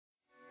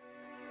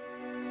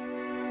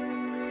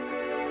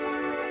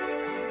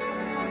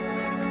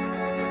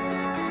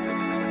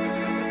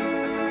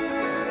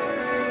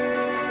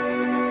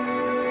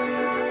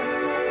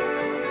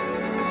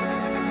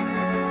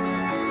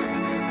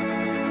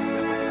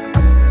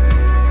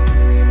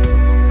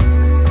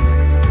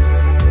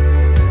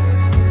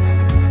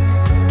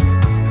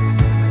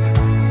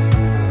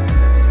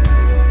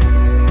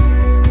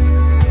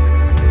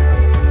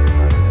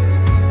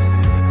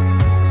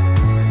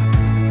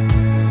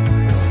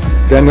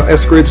Daniel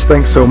Eskridge,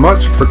 thanks so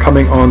much for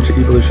coming on to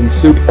Evolution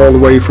Soup all the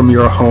way from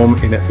your home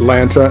in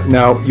Atlanta.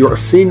 Now, you're a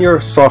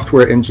senior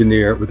software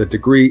engineer with a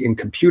degree in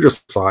computer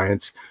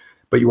science,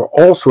 but you are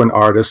also an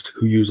artist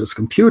who uses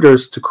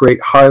computers to create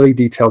highly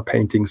detailed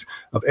paintings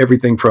of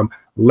everything from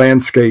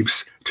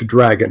landscapes to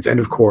dragons, and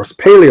of course,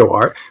 paleo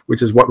art,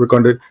 which is what we're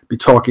going to be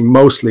talking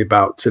mostly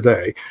about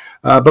today.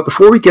 But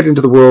before we get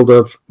into the world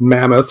of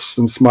mammoths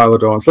and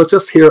smilodons, let's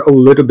just hear a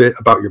little bit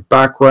about your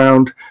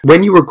background.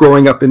 When you were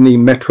growing up in the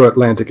Metro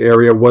Atlantic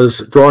area,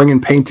 was drawing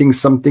and painting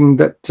something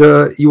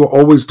that you were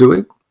always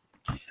doing?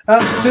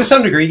 To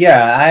some degree,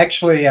 yeah. I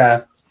actually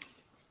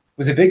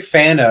was a big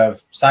fan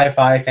of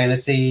sci-fi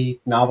fantasy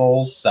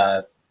novels,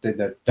 did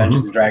the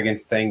Dungeons and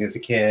Dragons thing as a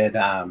kid.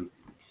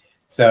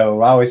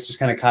 So I always just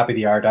kind of copied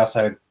the art. I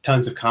also had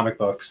tons of comic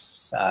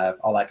books,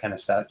 all that kind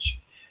of stuff.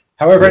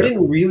 However, I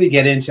didn't really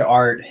get into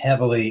art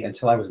heavily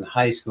until I was in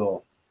high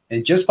school.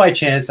 And just by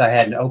chance, I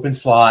had an open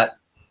slot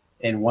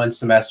in one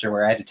semester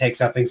where I had to take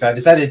something. So I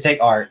decided to take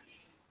art.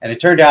 And it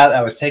turned out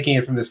I was taking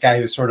it from this guy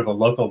who was sort of a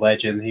local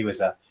legend. He was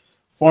a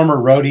former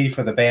roadie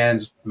for the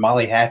band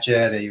Molly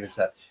Hatchet. He was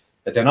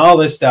had done all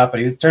this stuff, but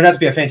he turned out to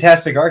be a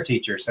fantastic art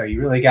teacher. So he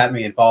really got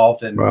me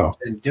involved in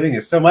doing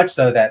this, so much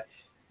so that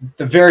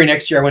the very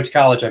next year I went to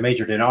college, I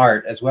majored in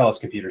art as well as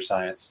computer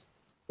science.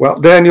 Well,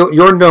 Daniel,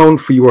 you're known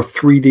for your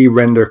 3D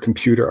render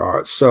computer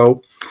art.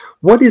 So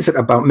what is it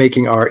about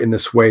making art in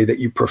this way that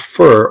you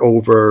prefer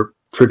over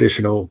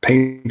traditional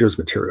painter's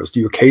materials? Do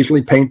you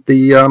occasionally paint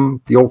the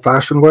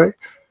old-fashioned way?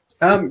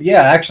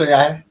 Yeah, actually,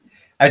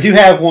 I do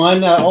have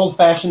one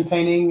old-fashioned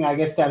painting, I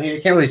guess, down here.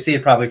 You can't really see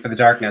it probably for the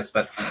darkness,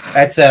 but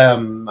that's,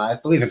 I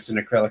believe it's an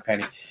acrylic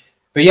painting.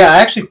 But yeah, I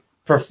actually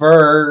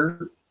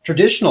prefer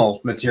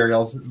traditional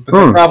materials, but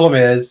the problem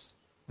is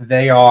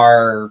they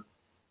are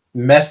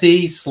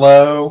messy,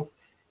 slow,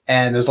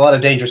 and there's a lot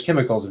of dangerous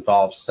chemicals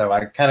involved. So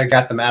I kind of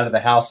got them out of the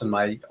house when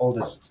my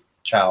oldest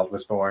child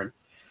was born.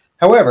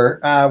 However,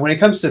 when it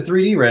comes to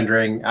 3D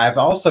rendering, I've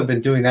also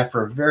been doing that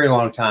for a very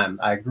long time.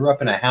 I grew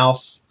up in a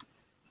house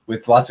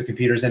with lots of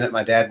computers in it.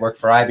 My dad worked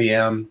for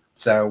IBM,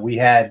 so we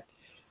had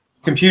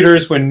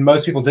computers when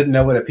most people didn't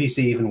know what a PC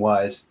even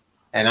was.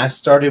 And I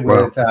started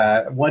with,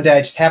 one day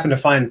I just happened to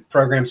find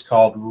programs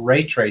called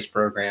ray trace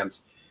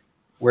programs,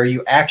 where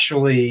you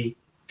actually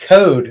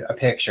code a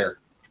picture.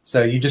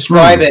 So you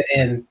describe it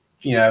in,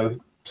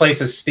 place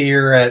a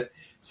sphere at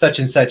such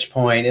and such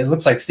point. It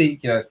looks like C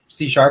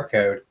sharp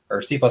code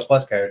or C++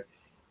 code.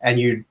 And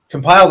you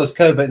compile this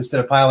code, but instead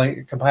of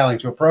compiling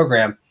to a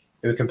program,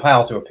 it would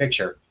compile to a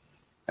picture.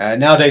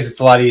 Nowadays, it's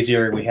a lot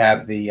easier. We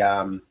have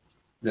the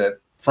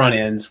front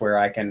ends where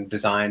I can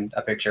design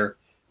a picture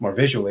more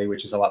visually,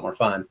 which is a lot more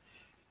fun.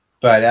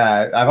 But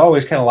I've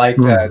always kind of liked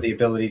the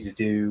ability to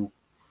do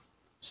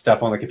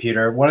stuff on the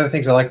computer. One of the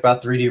things I like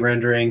about 3D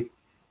rendering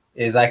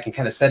is I can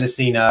kind of set a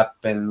scene up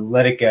and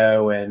let it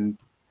go, and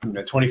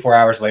 24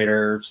 hours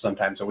later,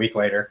 sometimes a week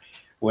later,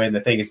 when the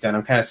thing is done,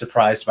 I'm kind of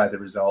surprised by the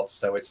results.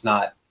 So it's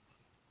not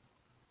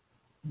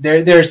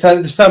there's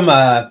some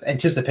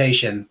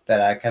anticipation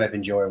that I kind of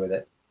enjoy with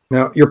it.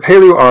 Now, your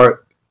paleo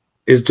art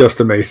is just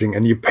amazing,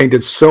 and you've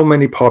painted so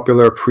many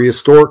popular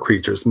prehistoric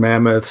creatures,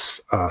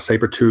 mammoths,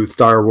 saber-toothed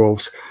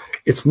direwolves.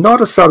 It's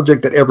not a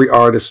subject that every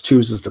artist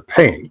chooses to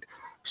paint.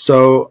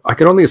 So I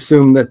can only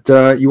assume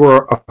that you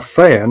are a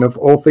fan of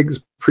all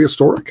things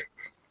prehistoric.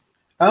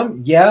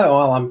 Yeah,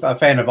 well, I'm a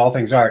fan of all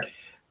things art,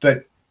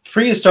 but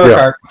prehistoric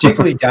art,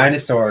 particularly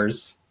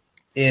dinosaurs,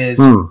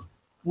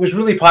 was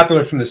really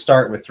popular from the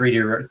start with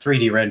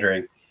 3D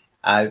rendering.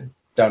 I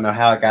don't know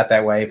how it got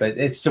that way, but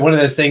it's one of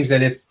those things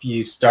that if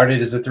you started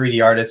as a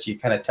 3D artist, you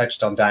kind of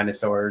touched on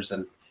dinosaurs,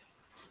 and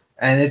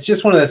it's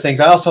just one of those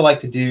things I also like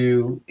to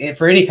do.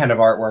 For any kind of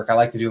artwork, I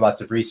like to do lots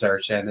of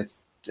research, and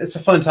it's a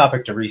fun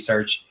topic to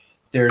research.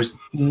 There's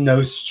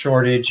no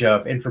shortage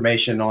of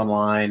information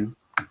online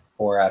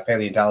for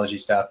paleontology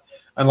stuff,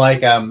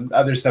 unlike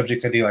other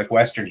subjects I do, like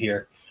Western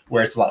here,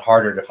 where it's a lot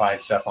harder to find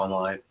stuff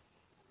online.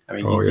 I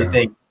mean, you'd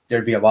think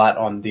there'd be a lot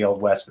on the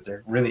Old West, but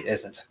there really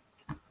isn't.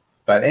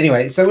 But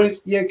anyway, so when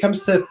it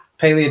comes to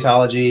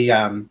paleontology,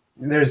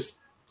 there's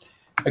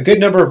a good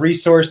number of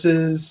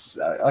resources,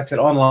 like I said,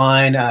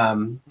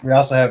 online. We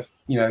also have,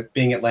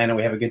 being Atlanta,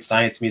 we have a good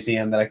science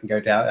museum that I can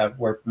go down,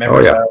 where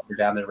members are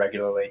down there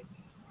regularly.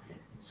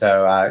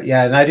 So,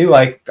 and I do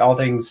like all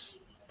things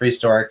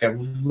prehistoric.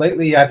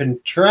 Lately, I've been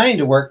trying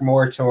to work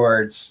more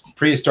towards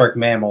prehistoric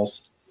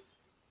mammals.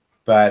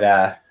 But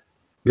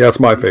yeah, it's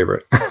my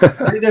favorite. I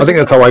think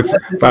that's how I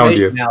found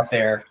you out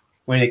there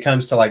when it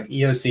comes to like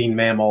Eocene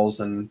mammals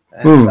and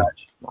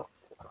such.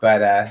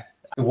 But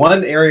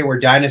one area where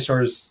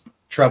dinosaurs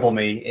trouble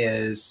me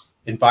is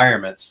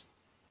environments.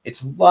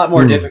 It's a lot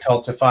more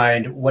difficult to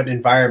find what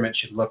environment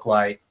should look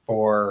like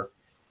for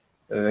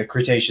the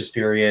Cretaceous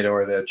period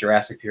or the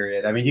Jurassic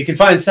period. I mean, you can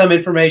find some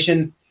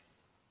information,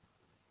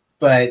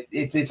 but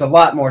it's a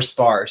lot more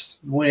sparse.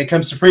 When it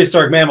comes to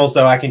prehistoric mammals,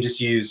 though, I can just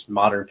use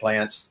modern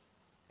plants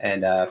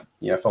and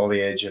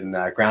foliage and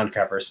ground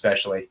cover,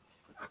 especially.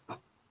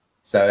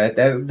 So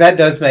that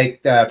does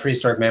make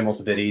prehistoric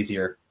mammals a bit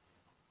easier.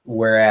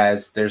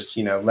 whereas there's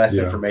less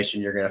Yeah.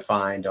 information you're going to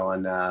find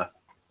on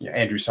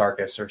Andrew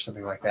Sarkis or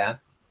something like that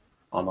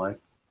online.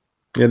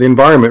 Yeah, the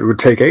environment would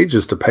take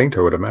ages to paint,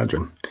 I would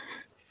imagine.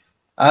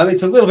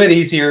 It's a little bit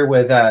easier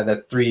with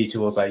the 3D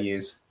tools I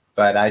use,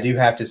 but I do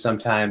have to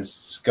sometimes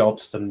sculpt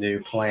some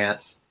new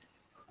plants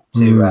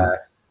to,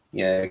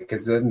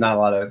 because there's not a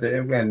lot of,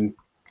 and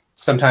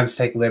sometimes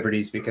take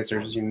liberties because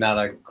there's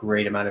not a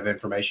great amount of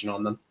information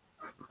on them.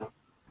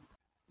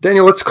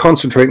 Daniel, let's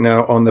concentrate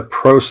now on the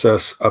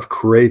process of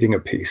creating a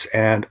piece,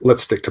 and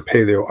let's stick to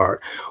paleo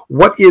art.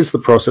 What is the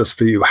process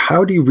for you?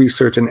 How do you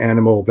research an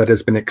animal that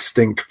has been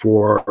extinct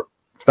for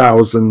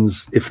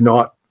thousands, if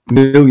not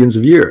millions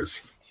of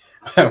years?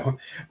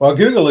 Well,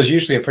 Google is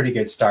usually a pretty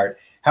good start.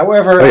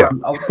 However,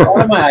 a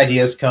lot of my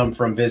ideas come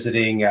from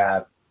visiting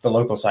the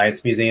local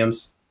science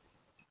museums.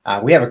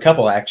 We have a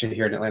couple actually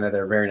here in Atlanta that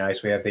are very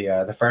nice. We have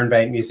the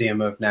Fernbank Museum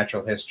of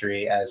Natural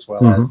History, as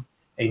well as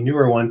a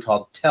newer one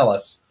called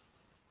Tellus,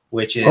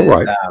 which is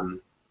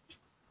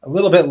a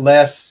little bit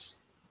less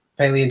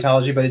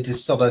paleontology, but it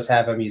just still does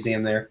have a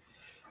museum there.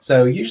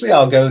 So usually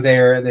I'll go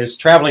there. There's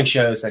traveling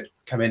shows that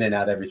come in and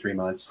out every 3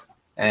 months,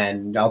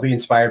 and I'll be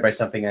inspired by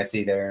something I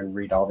see there and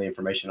read all the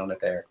information on it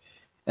there.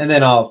 And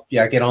then I'll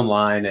get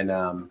online,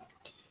 and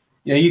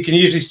you can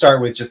usually start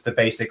with just the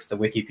basics, the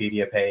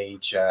Wikipedia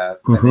page, and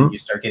then you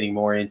start getting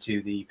more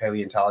into the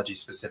paleontology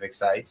specific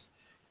sites.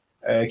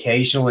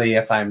 Occasionally,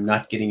 if I'm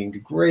not getting a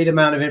great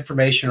amount of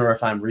information, or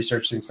if I'm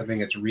researching something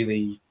that's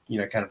really,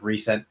 kind of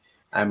recent,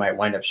 I might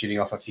wind up shooting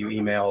off a few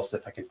emails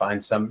if I can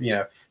find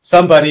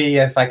somebody,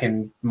 if I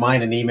can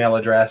mine an email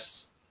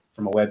address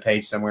from a web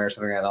page somewhere or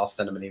something like that, I'll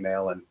send them an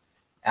email and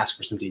ask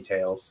for some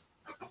details.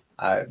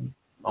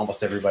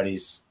 Almost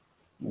everybody's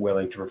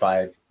willing to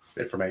provide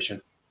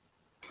information.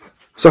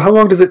 So how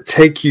long does it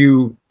take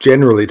you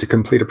generally to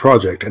complete a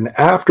project? And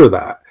after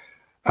that,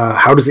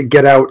 how does it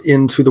get out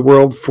into the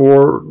world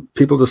for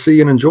people to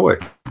see and enjoy?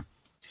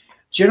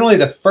 Generally,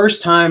 the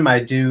first time I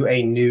do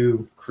a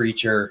new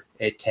creature,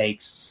 it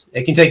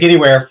can take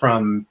anywhere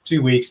from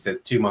 2 weeks to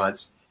 2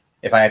 months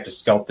if I have to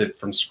sculpt it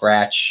from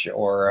scratch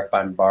or if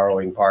I'm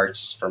borrowing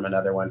parts from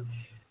another one.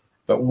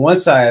 But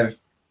once I've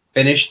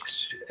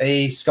finished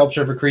a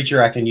sculpture of a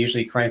creature, I can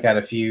usually crank out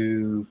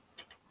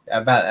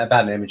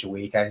about an image a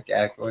week,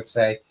 I would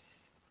say.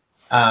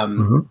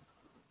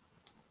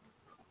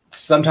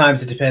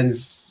 Sometimes it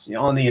depends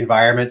on the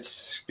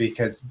environment,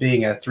 because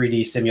being a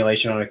 3D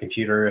simulation on a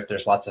computer, if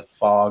there's lots of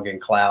fog and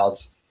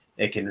clouds,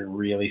 it can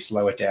really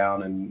slow it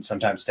down and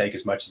sometimes take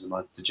as much as a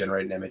month to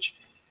generate an image.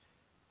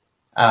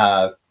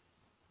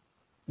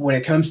 When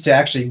it comes to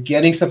actually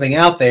getting something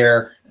out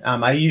there,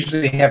 I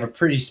usually have a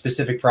pretty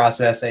specific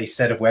process, a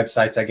set of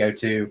websites I go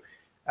to,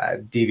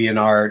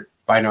 DeviantArt,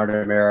 Fine Art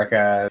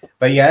America.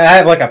 But yeah, I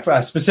have like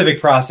a specific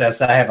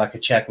process. I have like a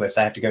checklist.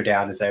 I have to go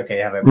down and say,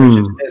 okay, I have a push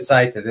it to this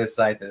site, to this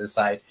site, to this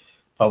site,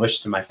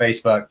 published to my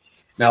Facebook.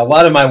 Now, a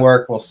lot of my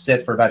work will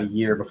sit for about a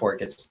year before it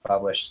gets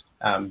published,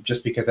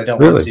 just because I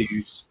don't want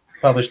to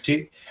publish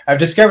too. I've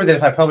discovered that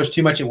if I publish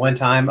too much at one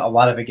time, a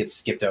lot of it gets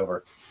skipped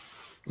over.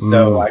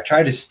 So I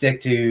try to stick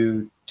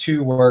to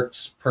 2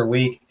 works per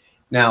week.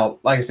 Now,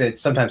 like I said, it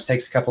sometimes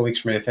takes a couple of weeks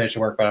for me to finish the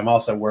work, but I'm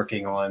also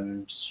working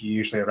on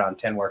usually around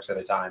 10 works at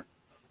a time.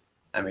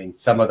 I mean,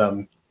 some of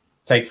them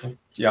take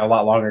a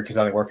lot longer because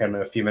I only work on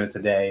them a few minutes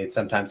a day. And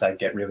sometimes I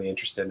get really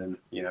interested in,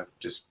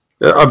 just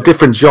of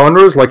different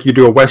genres, like you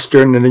do a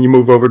Western and then you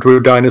move over to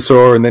a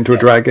dinosaur and then to a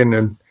dragon.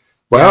 And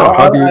wow,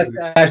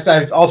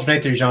 I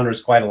alternate through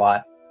genres quite a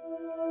lot.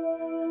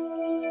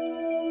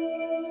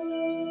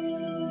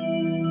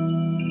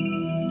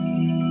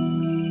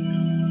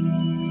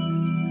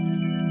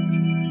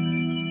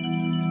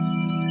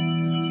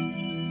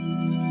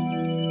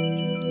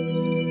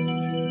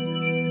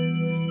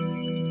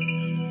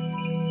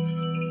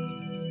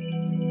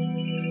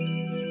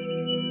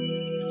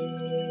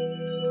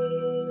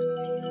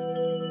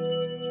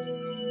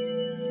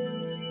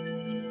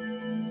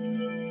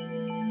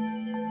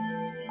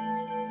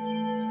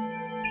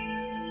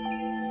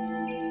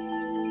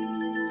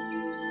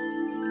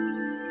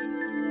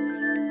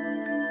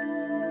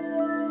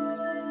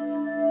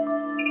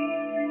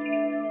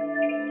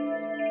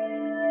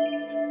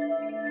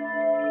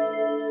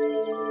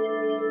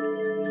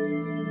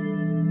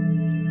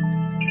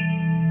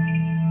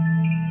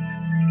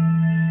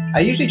 I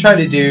usually try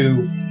to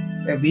do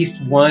at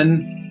least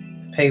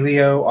one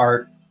paleo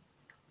art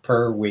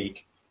per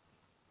week,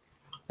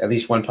 at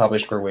least one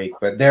published per week.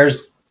 But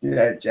there's,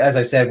 as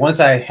I said, once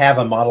I have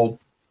a model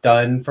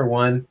done for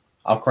one,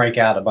 I'll crank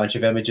out a bunch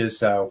of images.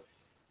 So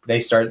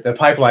the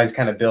pipelines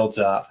kind of builds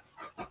up,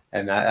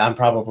 and I'm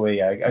probably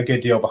a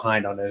good deal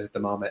behind on it at the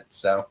moment.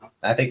 So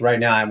I think right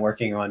now I'm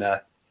working on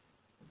a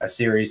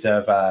series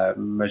of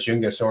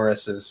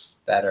Majungosauruses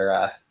that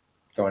are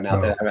going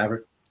out there.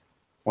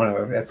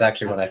 That's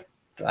actually one I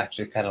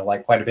actually kind of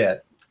like quite a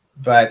bit.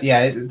 But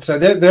yeah, so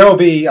there will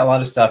be a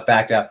lot of stuff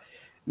backed up.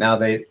 Now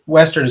the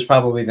Western is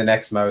probably the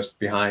next most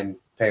behind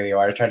paleo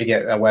art. I try to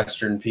get a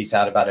Western piece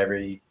out about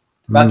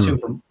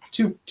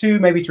two,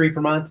 maybe 3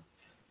 per month.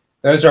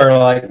 those are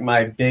like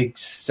my big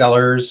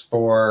sellers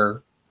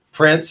for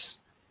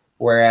prints,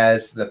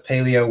 whereas the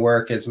paleo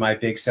work is my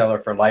big seller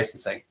for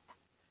licensing.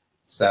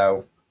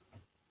 So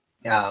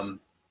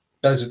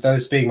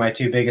those being my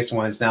two biggest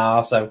ones. Now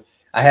also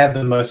I have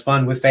the most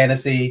fun with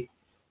fantasy,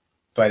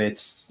 but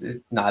it's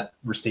not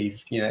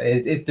received. You know,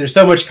 there's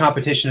so much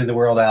competition in the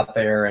world out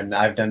there, and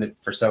I've done it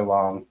for so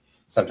long.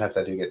 Sometimes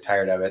I do get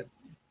tired of it.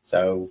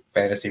 So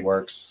fantasy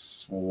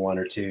works one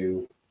or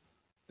two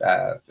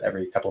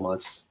every couple of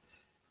months.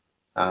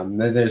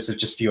 There's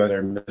just a few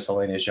other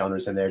miscellaneous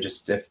genres in there.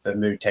 Just if the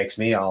mood takes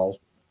me, I'll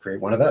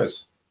create one of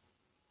those.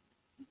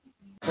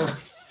 For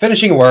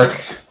finishing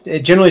work, it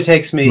generally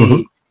takes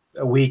me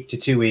a week to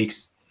 2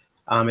 weeks.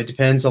 It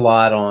depends a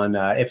lot on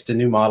if it's a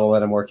new model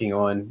that I'm working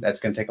on. That's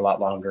going to take a lot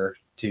longer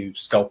to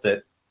sculpt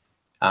it.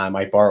 I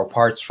might borrow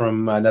parts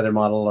from another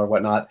model or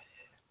whatnot.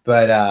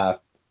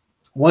 But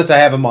once I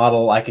have a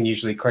model, I can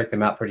usually crank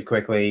them out pretty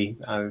quickly.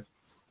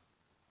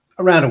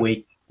 Around a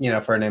week, you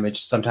know, for an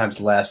image, sometimes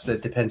less.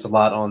 It depends a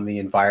lot on the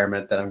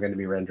environment that I'm going to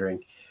be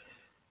rendering.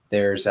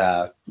 There's, you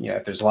know,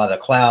 if there's a lot of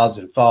clouds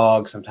and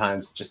fog,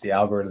 sometimes just the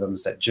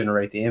algorithms that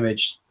generate the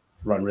image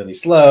run really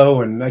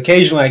slow. And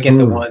occasionally I get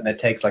the one that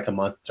takes like a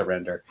month to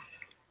render.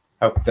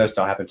 Hope those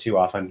don't happen too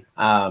often.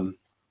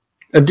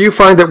 And do you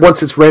find that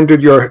once it's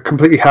rendered, you're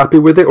completely happy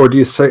with it, or do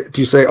you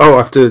say, oh,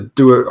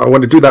 I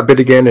want to do that bit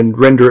again and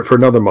render it for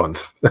another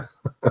month?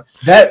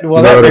 That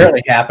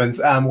rarely happens.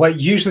 What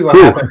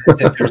happens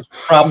is if there's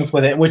problems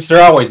with it, which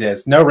there always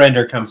is, no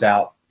render comes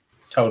out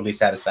totally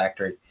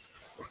satisfactory.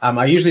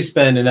 I usually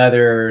spend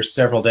another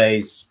several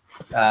days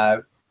I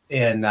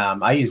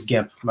use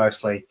GIMP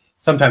mostly,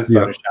 sometimes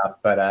Photoshop,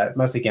 but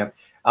mostly GIMP.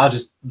 I'll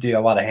just do a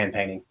lot of hand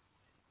painting.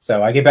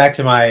 So I get back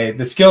to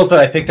the skills that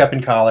I picked up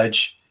in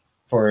college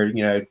for,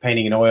 you know,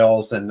 painting in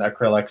oils and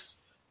acrylics.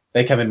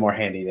 They come in more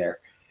handy there.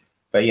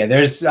 But yeah,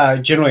 there's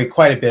generally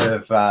quite a bit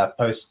of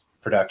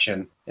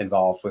post-production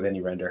involved with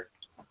any render.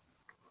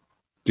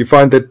 Do you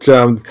find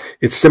that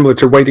it's similar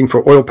to waiting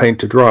for oil paint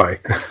to dry?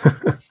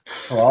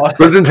 Well, it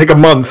didn't take a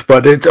month,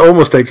 but it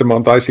almost takes a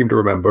month, I seem to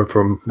remember,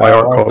 from my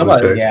art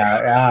college days.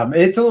 Yeah,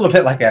 it's a little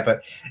bit like that.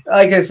 But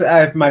I guess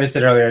I might have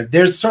said earlier,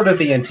 there's sort of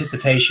the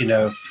anticipation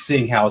of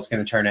seeing how it's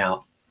going to turn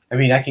out. I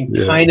mean, I can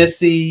kind of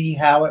see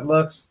how it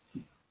looks,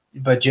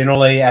 but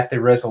generally at the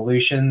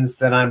resolutions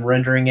that I'm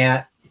rendering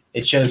at,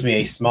 it shows me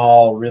a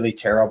small, really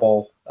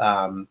terrible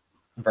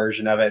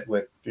version of it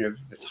with, you know,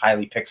 it's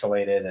highly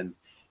pixelated, and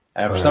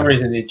for some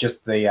reason it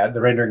just the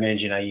rendering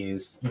engine I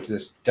use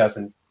just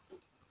doesn't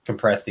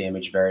compress the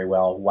image very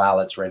well while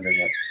it's rendering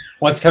it.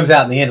 Once it comes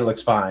out in the end, it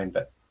looks fine.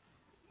 But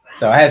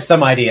so I have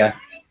some idea,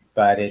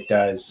 but it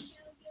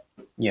does,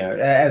 you know,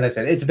 as I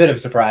said, it's a bit of a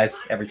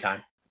surprise every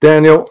time.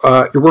 Daniel,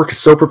 your work is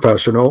so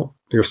professional.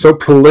 You're so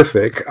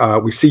prolific.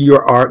 We see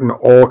your art in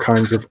all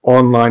kinds of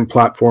online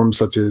platforms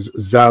such as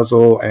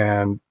Zazzle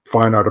and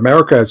Fine Art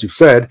America, as you've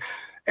said.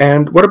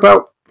 And what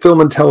about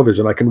film and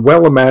television? I can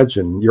well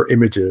imagine your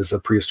images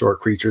of prehistoric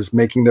creatures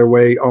making their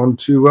way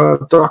onto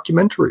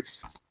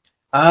documentaries.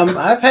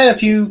 I've had a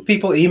few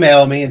people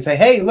email me and say,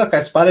 hey, look, I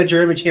spotted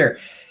your image here.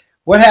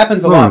 What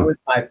happens a lot with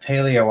my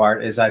paleo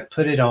art is I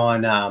put it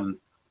on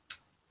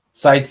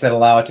sites that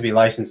allow it to be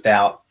licensed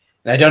out.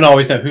 And I don't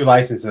always know who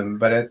licensed them,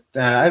 but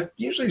I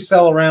usually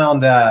sell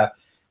around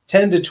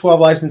 10 to 12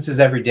 licenses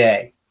every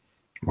day.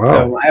 Wow.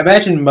 So I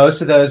imagine most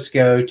of those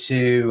go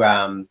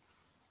to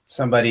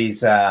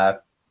somebody's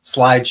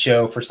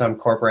slideshow for some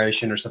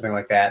corporation or something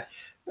like that.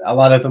 A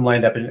lot of them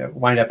wind up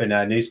in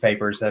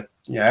newspapers. That,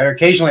 you know,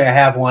 occasionally I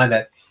have one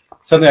that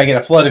suddenly I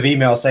get a flood of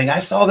emails saying, I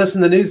saw this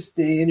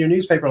in your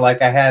newspaper.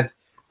 Like I had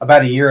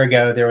about a year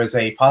ago, there was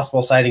a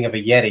possible sighting of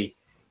a Yeti,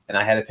 and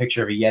I had a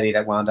picture of a Yeti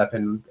that wound up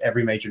in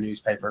every major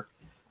newspaper.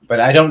 But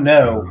I don't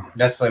know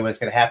necessarily when it's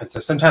going to happen. So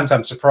sometimes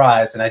I'm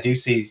surprised, and I do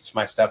see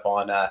my stuff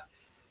on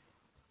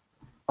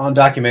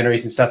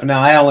documentaries and stuff. And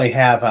now I only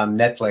have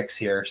Netflix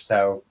here,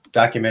 so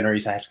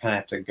documentaries I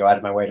have to go out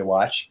of my way to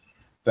watch,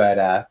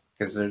 but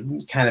because they're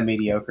kind of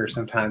mediocre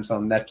sometimes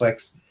on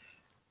Netflix.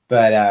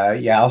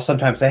 But yeah, I'll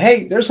sometimes say,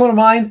 "Hey, there's one of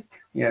mine."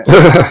 Yeah,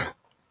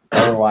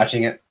 we're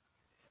watching it.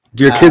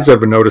 Do your kids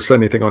ever notice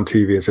anything on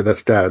TV and say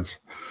that's Dad's?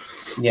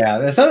 Yeah,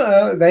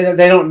 they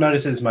don't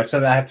notice as much,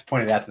 so I have to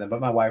point it out to them.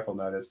 But my wife will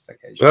notice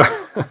occasionally.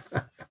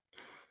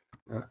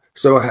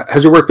 So,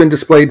 has your work been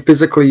displayed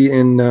physically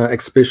in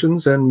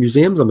exhibitions and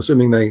museums? I'm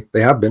assuming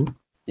they have been.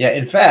 Yeah,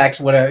 in fact,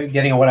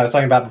 getting on what I was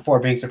talking about before,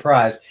 being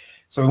surprised.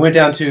 So we went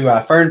down to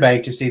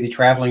Fernbank to see the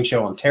traveling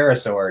show on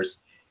pterosaurs.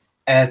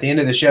 And at the end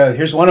of the show,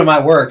 here's one of my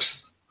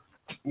works.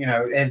 You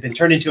know, it had been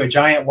turned into a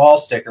giant wall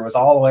sticker. It was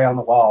all the way on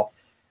the wall.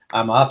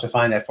 I'll have to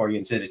find that for you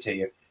and send it to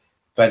you.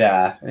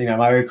 But you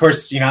know, of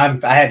course, you know,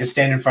 I had to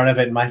stand in front of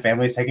it, and my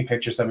family's taking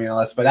pictures of me and all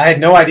this. But I had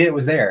no idea it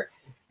was there.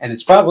 And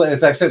it's probably,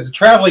 as I said, it's a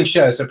traveling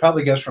show, so it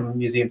probably goes from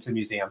museum to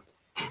museum.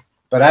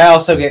 But I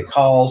also get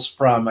calls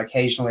from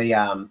occasionally,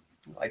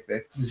 like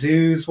the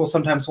zoos will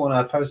sometimes want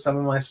to post some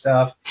of my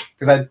stuff,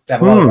 because I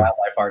have a lot of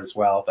wildlife art as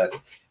well. But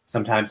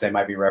sometimes they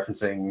might be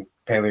referencing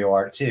paleo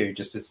art too,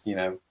 just as, you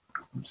know,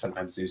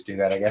 sometimes zoos do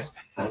that, I guess.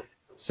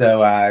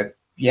 So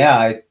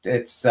yeah,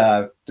 it's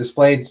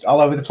displayed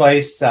all over the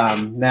place.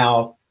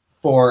 Now,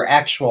 for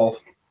actual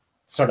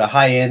sort of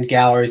high-end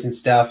galleries and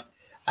stuff,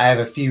 I have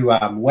a few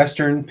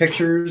Western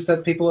pictures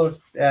that people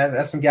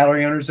have, some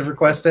gallery owners have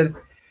requested,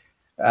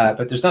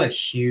 but there's not a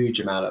huge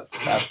amount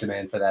of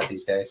demand for that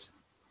these days.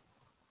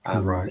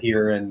 Right.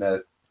 Here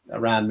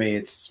around me,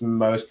 it's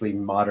mostly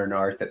modern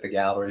art that the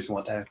galleries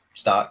want to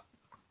stock.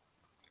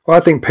 Well, I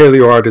think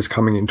paleo art is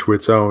coming into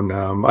its own.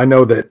 I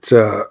know that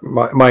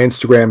my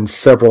Instagram and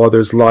several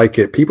others like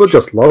it. People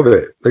just love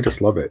it. They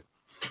just love it.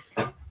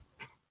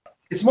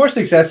 It's more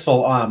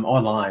successful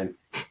online.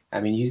 I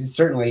mean, you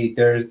certainly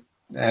there's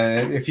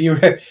if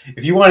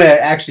you want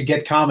to actually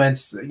get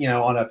comments,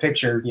 on a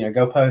picture,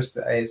 go post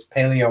it's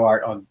paleo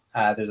art on.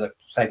 There's a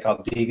site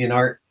called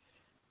DeviantArt.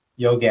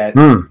 You'll get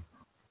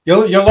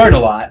you'll learn a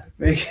lot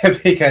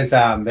because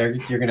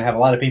you're going to have a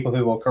lot of people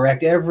who will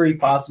correct every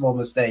possible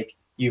mistake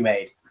you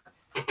made.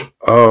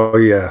 Oh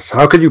yes.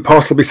 How could you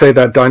possibly say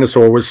that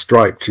dinosaur was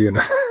striped?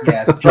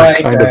 Yeah,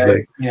 striped. Kind of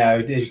thing.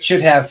 It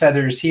should have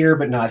feathers here,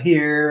 but not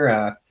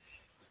here.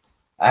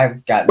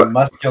 I've got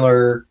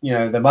muscular.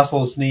 The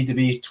muscles need to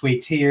be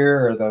tweaked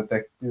here, or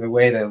the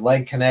way the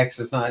leg connects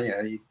is not.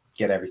 You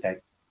get everything.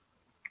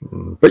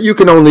 But you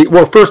can only.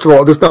 Well, first of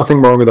all, there's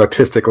nothing wrong with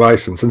artistic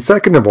license, and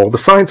second of all, the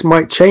science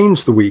might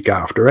change the week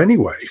after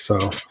anyway.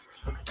 So.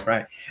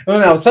 Right.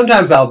 Well, now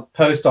sometimes I'll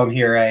post on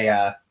here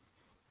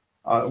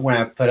when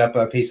I put up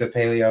a piece of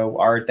paleo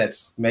art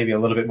that's maybe a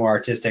little bit more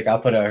artistic, I'll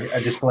put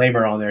a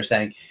disclaimer on there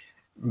saying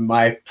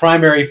my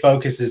primary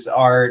focus is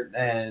art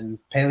and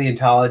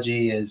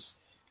paleontology is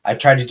I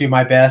try to do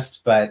my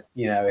best, but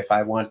if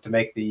I want to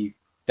make the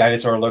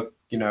dinosaur look,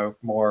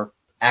 more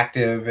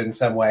active in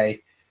some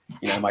way,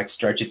 I might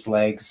stretch its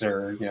legs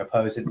or,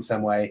 pose it in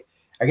some way.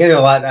 I get it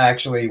a lot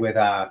actually with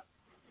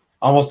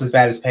almost as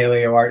bad as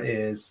paleo art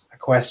is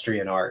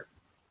equestrian art.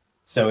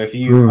 So if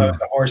you pose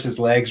a horse's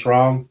legs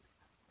wrong,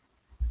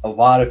 a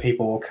lot of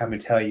people will come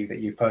and tell you that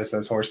you posed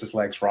those horses'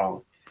 legs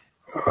wrong.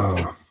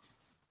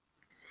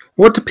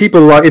 What do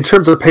people like in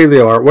terms of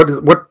paleo art?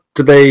 What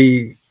do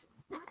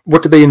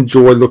they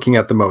enjoy looking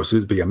at the most?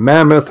 Would it be a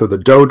mammoth or the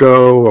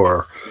dodo?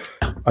 Or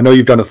I know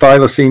you've done a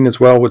thylacine as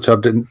well, which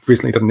I've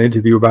recently done an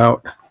interview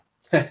about.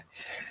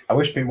 I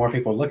wish more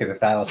people would look at the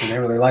thylacine. I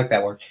really like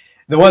that work.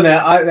 The one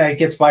that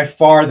gets by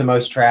far the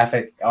most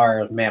traffic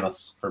are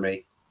mammoths for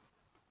me.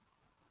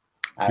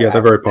 Yeah,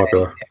 they're very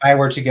popular. If I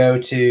were to go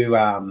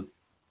to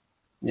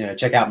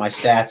check out my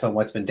stats on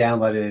what's been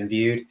downloaded and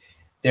viewed,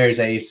 there's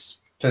a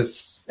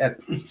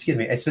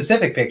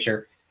specific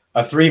picture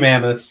of 3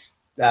 mammoths.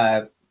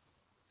 I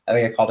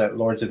think I called it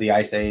Lords of the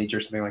Ice Age or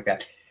something like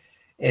that.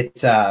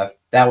 It's that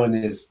one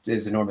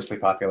is enormously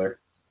popular,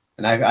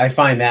 and I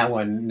find that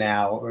one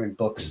now in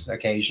books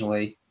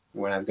occasionally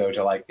when I go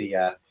to like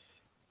the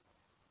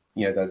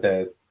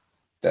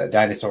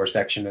dinosaur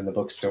section in the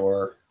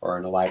bookstore or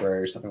in a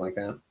library or something like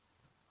that.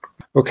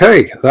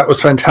 Okay, that was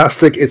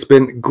fantastic. It's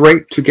been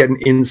great to get an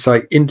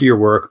insight into your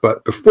work.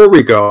 But before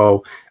we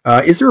go,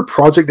 is there a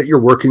project that you're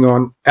working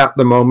on at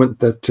the moment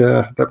that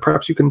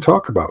perhaps you can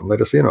talk about and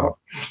let us in on?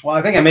 Well,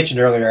 I think I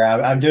mentioned earlier,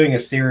 I'm doing a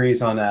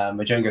series on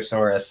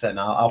Majungasaurus, and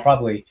I'll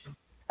probably,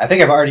 I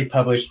think I've already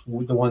published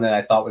the one that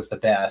I thought was the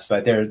best,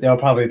 but there'll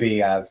probably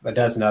be a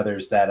dozen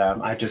others that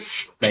I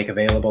just make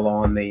available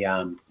on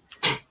the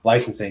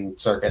licensing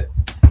circuit.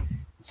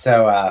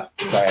 So,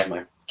 sorry, I have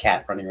my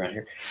cat running around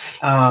here.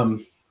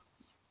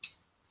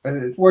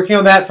 Working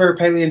on that for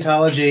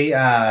paleontology.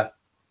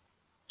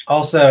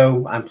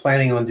 Also, I'm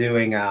planning on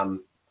doing a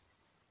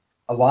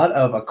lot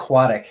of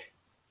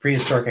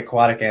prehistoric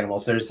aquatic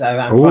animals. I'm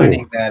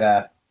finding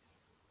that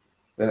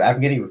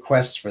I'm getting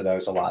requests for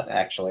those a lot,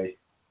 actually.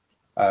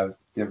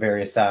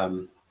 Various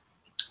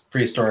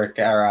prehistoric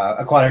or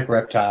aquatic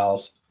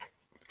reptiles.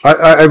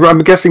 I'm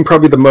guessing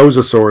probably the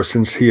mosasaur,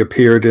 since he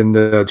appeared in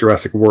the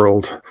Jurassic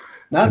World.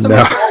 Not so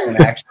much that one,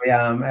 actually.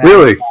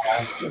 Really?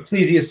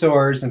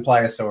 Plesiosaurs and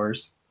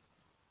pliosaurs.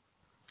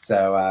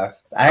 So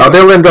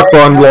they'll end up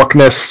on Loch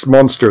Ness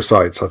Monster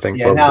sites, I think,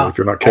 yeah, probably, if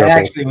you're not careful. I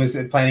actually was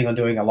planning on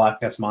doing a Loch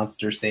Ness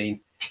Monster scene,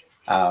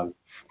 but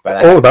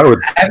I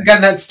haven't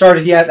gotten that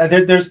started yet.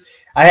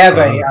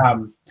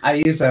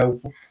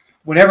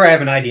 Whenever I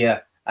have an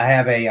idea, I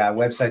have a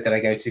website that I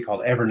go to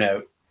called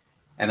Evernote,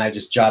 and I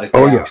just jot it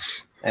down. Oh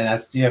yes, and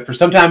that's for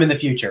some time in the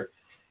future.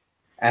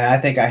 And I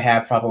think I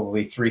have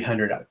probably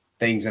 300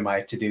 things in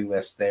my to-do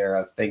list there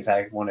of things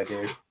I want to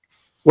do.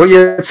 Well,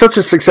 yeah, it's such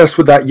a success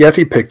with that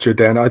Yeti picture,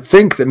 Dan. I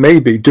think that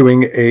maybe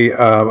doing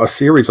a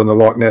series on the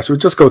Loch Ness would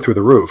just go through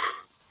the roof.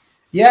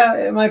 Yeah,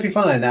 it might be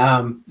fun.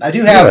 I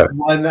do have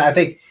one. I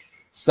think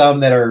some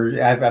that are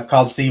I've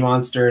called Sea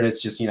Monster, and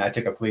it's just I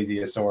took a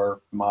plesiosaur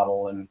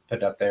model and put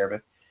it up there,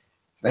 but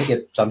they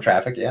get some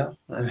traffic. Yeah,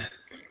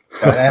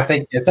 but I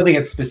think it's something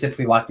that's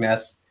specifically Loch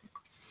Ness.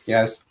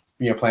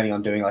 Planning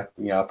on doing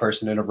a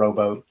person in a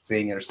rowboat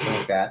seeing it or something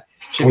like that.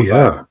 Should be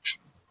fun.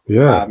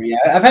 Yeah.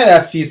 I've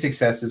had a few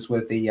successes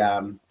with the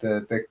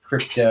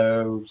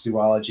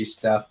cryptozoology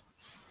stuff.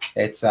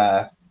 It's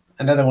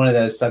another one of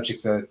those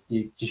subjects that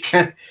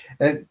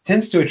it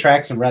tends to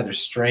attract some rather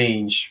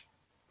strange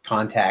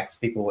contacts.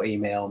 People will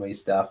email me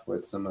stuff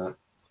with some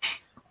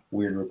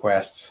weird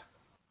requests.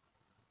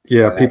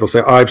 Yeah, people say,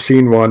 I've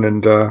seen one,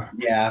 and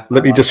yeah,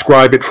 let me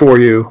describe it for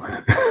you.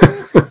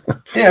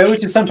 Yeah,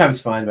 which is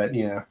sometimes fun, but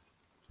you know,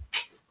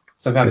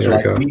 sometimes you're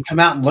like, "Will you come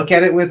out and look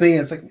at it with me?"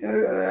 And it's like,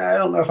 I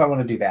don't know if I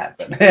want to do that.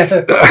 But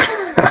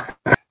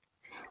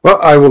well,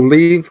 I will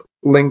leave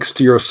links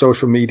to your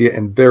social media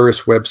and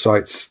various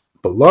websites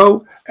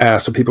below,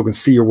 so people can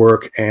see your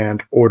work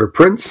and order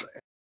prints.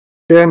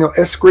 Daniel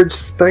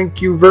Eskridge,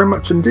 thank you very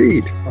much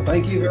indeed. Well,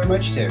 thank you very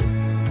much too.